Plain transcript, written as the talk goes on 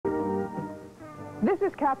This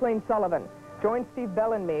is Kathleen Sullivan. Join Steve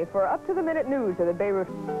Bell and me for up-to-the-minute news of the Beirut.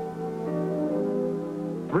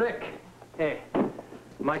 Rick! Hey,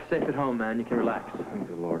 Mike's safe at home, man. You can relax. Thank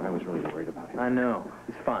the Lord. I was really worried about him. I know.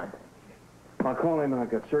 He's fine. I'll call him when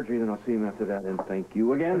I've got surgery, then I'll see him after that, and thank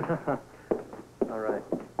you again. All right.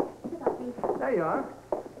 There you are.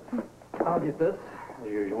 I'll get this,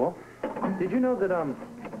 as usual. Did you know that, I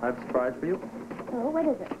have a surprise for you? Oh, what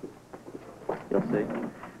is it? You'll see.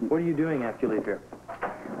 What are you doing after you leave here?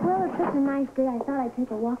 Well, it's such a nice day, I thought I'd take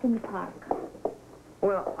a walk in the park.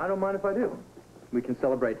 Well, I don't mind if I do. We can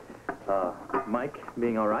celebrate Mike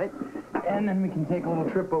being all right, and then we can take a little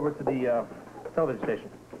trip over to the television station.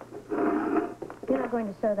 You're not going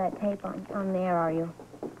to show that tape on there, are you?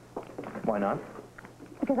 Why not?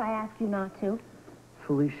 Because I asked you not to.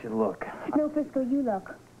 Felicia, look. No, Frisco, you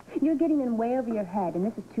look. You're getting in way over your head, and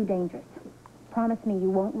this is too dangerous. Promise me you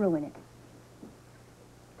won't ruin it.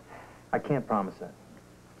 I can't promise that.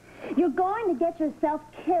 You're going to get yourself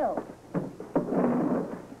killed.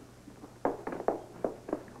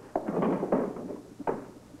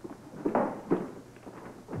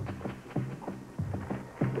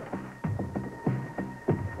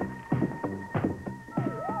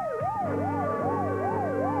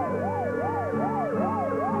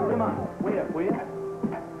 Come on, wait up, will you?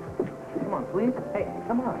 Come on, please. Hey,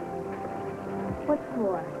 come on. What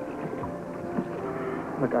for?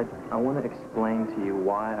 Look, I want to explain to you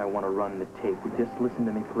why I want to run the tape. Just listen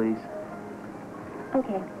to me, please.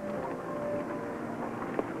 Okay.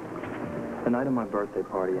 The night of my birthday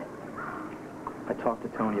party, I talked to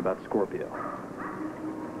Tony about Scorpio.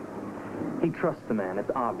 He trusts the man,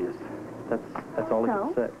 it's obvious. That's all he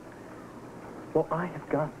can say. Well, I have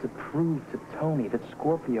got to prove to Tony that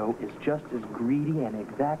Scorpio is just as greedy and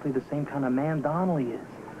exactly the same kind of man Donnelly is.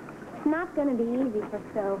 It's not going to be easy,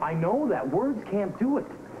 Frisco. I know that. Words can't do it.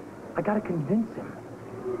 I got to convince him.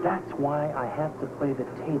 That's why I have to play the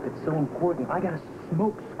tape. It's so important. I got to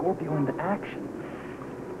smoke Scorpio into action.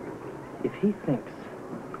 If he thinks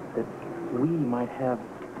that we might have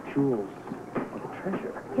jewels or the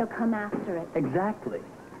treasure... He'll come after it. Exactly.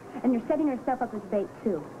 And you're setting yourself up as bait,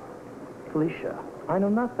 too. Felicia, I know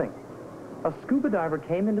nothing. A scuba diver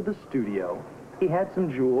came into the studio. He had some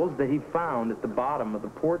jewels that he found at the bottom of the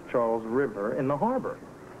Port Charles River in the harbor.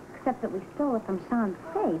 Except that we stole it from Sean's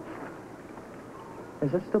safe.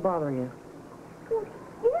 Is that still bothering you?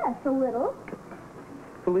 Yes, a little.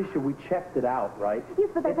 Felicia, we checked it out, right? Yes,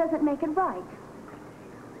 but that doesn't make it right.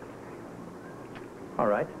 All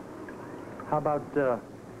right. How about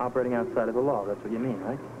operating outside of the law? That's what you mean,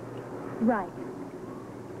 right? Right.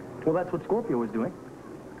 Well, that's what Scorpio was doing.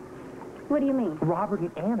 What do you mean? Robert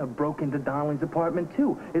and Anna broke into Donnelly's apartment,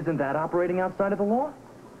 too. Isn't that operating outside of the law?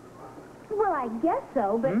 Well, I guess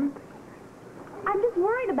so, but... I'm just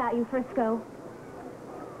worried about you, Frisco.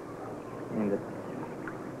 I mean, the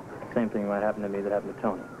same thing might happen to me that happened to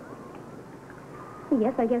Tony.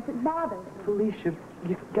 Yes, I guess it bothers me. Felicia,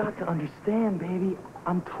 you've got to understand, baby.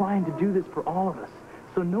 I'm trying to do this for all of us,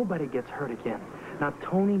 so nobody gets hurt again. Not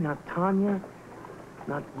Tony, not Tanya,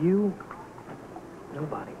 not you.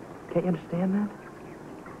 Nobody. Can't you understand that?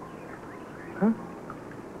 Huh?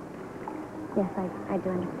 Yes, I do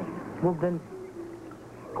understand. Well, then,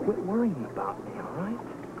 quit worrying about me, all right?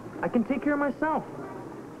 I can take care of myself.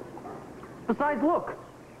 Besides, look.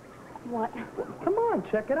 What? Come on,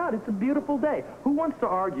 check it out. It's a beautiful day. Who wants to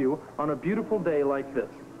argue on a beautiful day like this?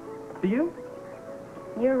 Do you?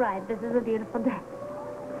 You're right. This is a beautiful day.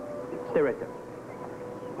 Stay right there.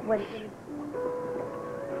 What do you...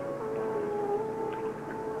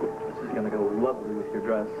 This is going to go lovely with your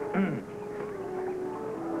dress.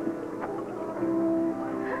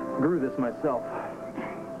 Grew this myself.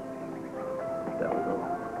 There we go.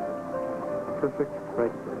 Perfect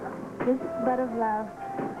right there. This bud of love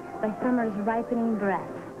by summer's ripening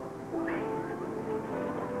breath.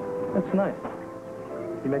 That's nice.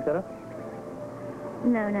 You make that up?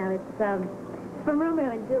 No, it's, from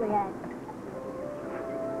Romeo and Juliet.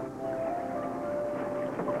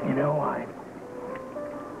 You know, I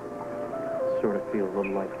sort of feel a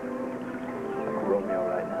little like Romeo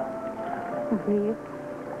right now. Do you?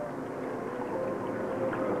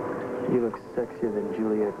 You look sexier than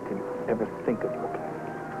Juliet can ever think of looking.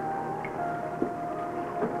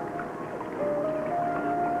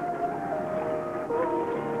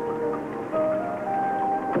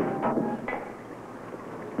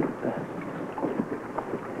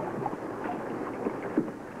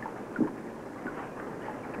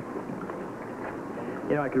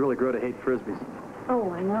 You know, I could really grow to hate Frisbees.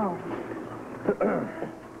 Oh, I know.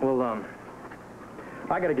 Well,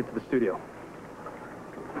 I gotta get to the studio.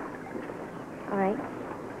 All right.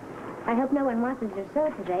 I hope no one watches your show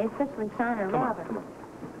today, especially Sean or Robert. Come on.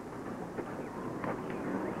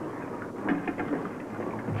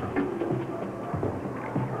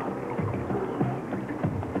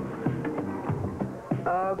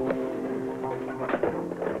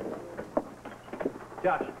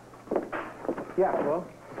 Josh. Yeah, well,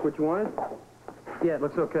 that's what you wanted? Yeah, it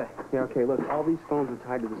looks okay. Yeah, okay, look, all these phones are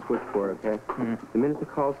tied to the switchboard, okay? The minute the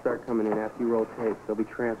calls start coming in after you roll tape, they'll be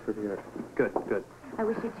transferred here. Good, good. I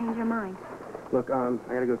wish you'd change your mind. Look, I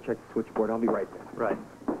gotta go check the switchboard. I'll be right there. Right.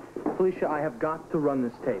 Felicia, I have got to run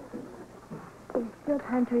this tape. There's still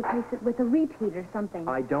time to replace it with a repeat or something.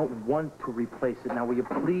 I don't want to replace it. Now, will you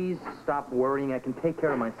please stop worrying? I can take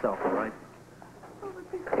care of myself, all right?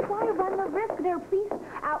 Why run the risk? There are police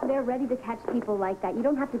out there ready to catch people like that. You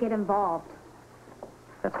don't have to get involved.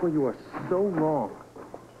 That's where you are so wrong.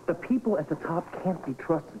 The people at the top can't be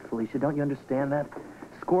trusted, Felicia. Don't you understand that?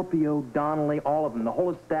 Scorpio, Donnelly, all of them, the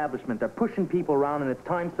whole establishment. They're pushing people around, and it's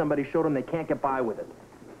time somebody showed them they can't get by with it.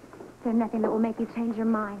 There's nothing that will make you change your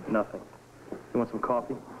mind. Nothing. You want some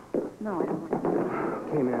coffee? No, I don't want to.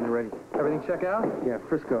 Okay, man, they're ready. Everything check out? Yeah,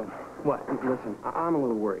 Frisco. What? Listen, I'm a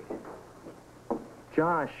little worried.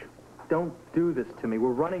 Josh, don't do this to me.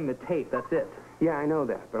 We're running the tape, that's it. Yeah, I know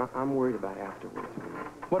that, but I'm worried about afterwards.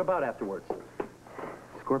 What about afterwards?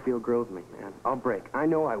 Scorpio grills me, man. I'll break. I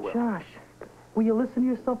know I will. Josh, will you listen to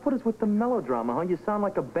yourself? What is with the melodrama, huh? You sound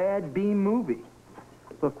like a bad B movie.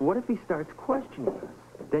 Look, what if he starts questioning us?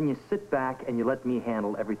 Then you sit back and you let me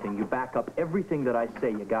handle everything. You back up everything that I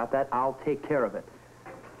say. You got that? I'll take care of it.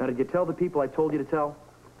 Now, did you tell the people I told you to tell?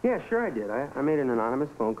 Yeah, sure I did. I made an anonymous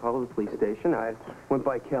phone call to the police station. I went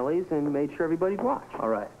by Kelly's and made sure everybody'd watch. All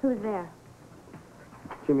right. Who's there?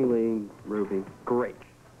 Jimmy Lee, Ruby. Great.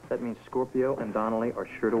 That means Scorpio and Donnelly are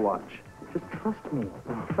sure to watch. Just trust me.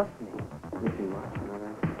 Trust me. Nothing much, you know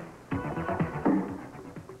that?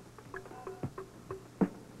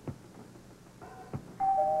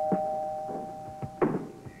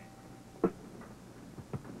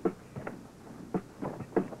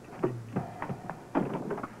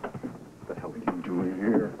 What the hell are you doing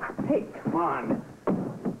here? Hey, come on.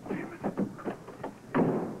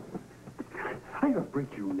 I'm gonna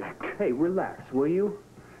break your neck. Hey, relax, will you?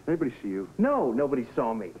 Anybody see you? No, nobody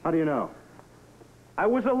saw me. How do you know? I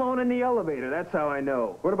was alone in the elevator. That's how I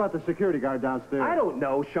know. What about the security guard downstairs? I don't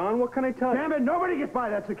know, Sean. What can I tell you? Damn it, nobody gets by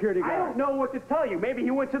that security guard. I don't know what to tell you. Maybe he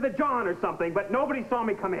went to the John or something, but nobody saw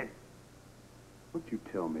me come in. Would you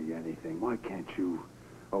tell me anything? Why can't you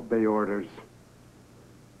obey orders?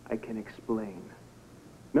 I can explain.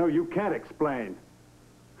 No, you can't explain.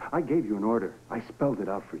 I gave you an order. I spelled it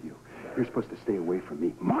out for you. You're supposed to stay away from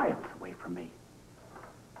me, miles away from me.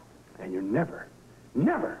 And you're never,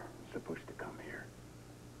 never supposed to come here.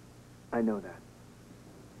 I know that.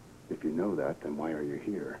 If you know that, then why are you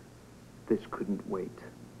here? This couldn't wait.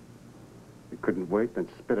 You couldn't wait, then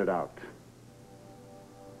spit it out.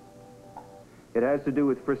 It has to do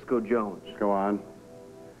with Frisco Jones. Go on.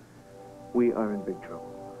 We are in big trouble.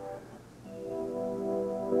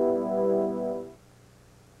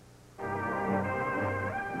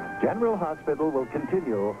 General Hospital will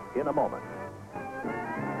continue in a moment.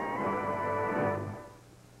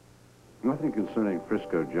 Nothing concerning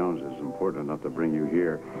Frisco Jones is important enough to bring you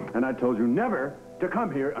here. And I told you never to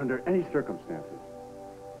come here under any circumstances.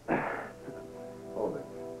 Hold it.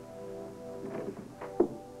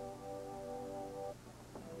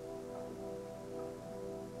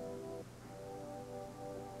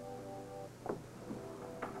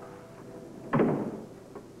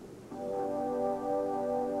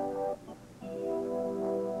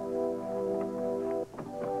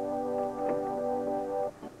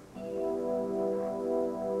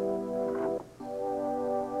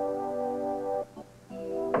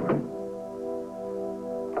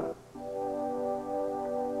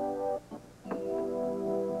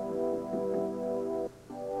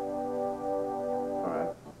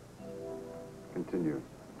 Continue.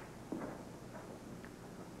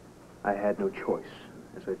 I had no choice.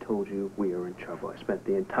 As I told you, we are in trouble. I spent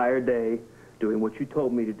the entire day doing what you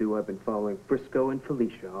told me to do. I've been following Frisco and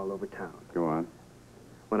Felicia all over town. Go on.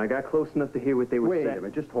 When I got close enough to hear what they were saying... Wait a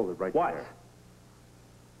minute, just hold it right What? there.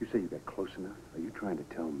 You say you got close enough? Are you trying to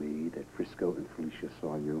tell me that Frisco and Felicia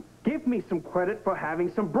saw you? Give me some credit for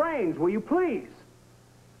having some brains, will you please?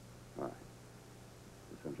 All right.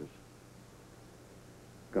 Guess I'm just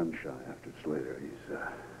gun-shy after Slater. He's,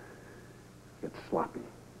 gets sloppy.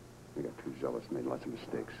 He got too zealous, made lots of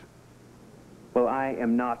mistakes. Well, I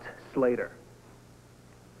am not Slater.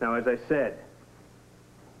 Now, as I said,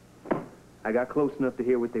 I got close enough to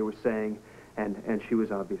hear what they were saying, and she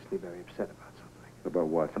was obviously very upset about something. About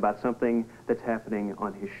what? About something that's happening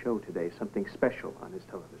on his show today, something special on his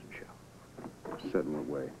television show. Said in what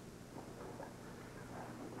way?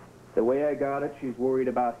 The way I got it, she's worried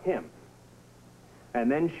about him. And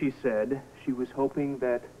then she said she was hoping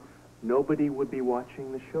that nobody would be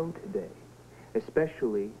watching the show today,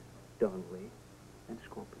 especially Donnelly and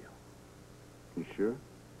Scorpio. You sure?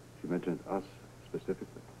 She mentioned us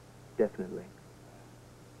specifically. Definitely.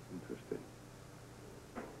 Interesting.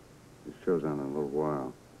 This show's on in a little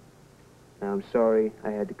while. Now, I'm sorry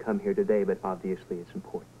I had to come here today, but obviously it's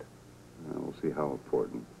important. We'll see how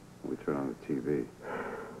important when we turn on the TV.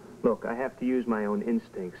 Look, I have to use my own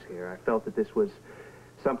instincts here. I felt that this was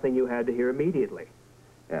something you had to hear immediately.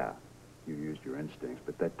 Yeah, you used your instincts,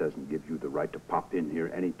 but that doesn't give you the right to pop in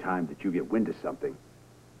here any time that you get wind of something.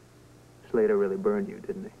 Slater really burned you,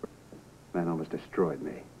 didn't he? Man almost destroyed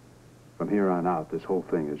me. From here on out, this whole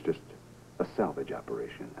thing is just a salvage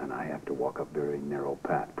operation, and I have to walk a very narrow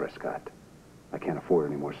path, Prescott. I can't afford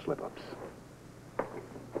any more slip-ups.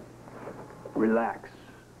 Relax.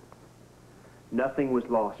 Nothing was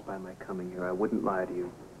lost by my coming here. I wouldn't lie to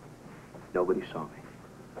you. Nobody saw me.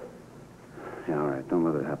 Yeah, all right, don't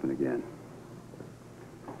let it happen again.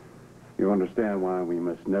 You understand why we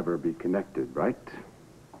must never be connected, right?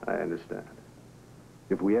 I understand.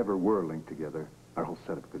 If we ever were linked together, our whole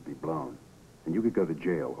setup could be blown. And you could go to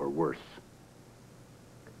jail or worse.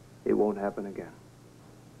 It won't happen again.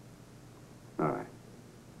 All right.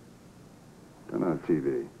 Turn on the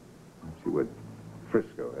TV. See what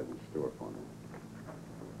Frisco has in store for me.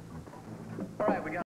 All right, we got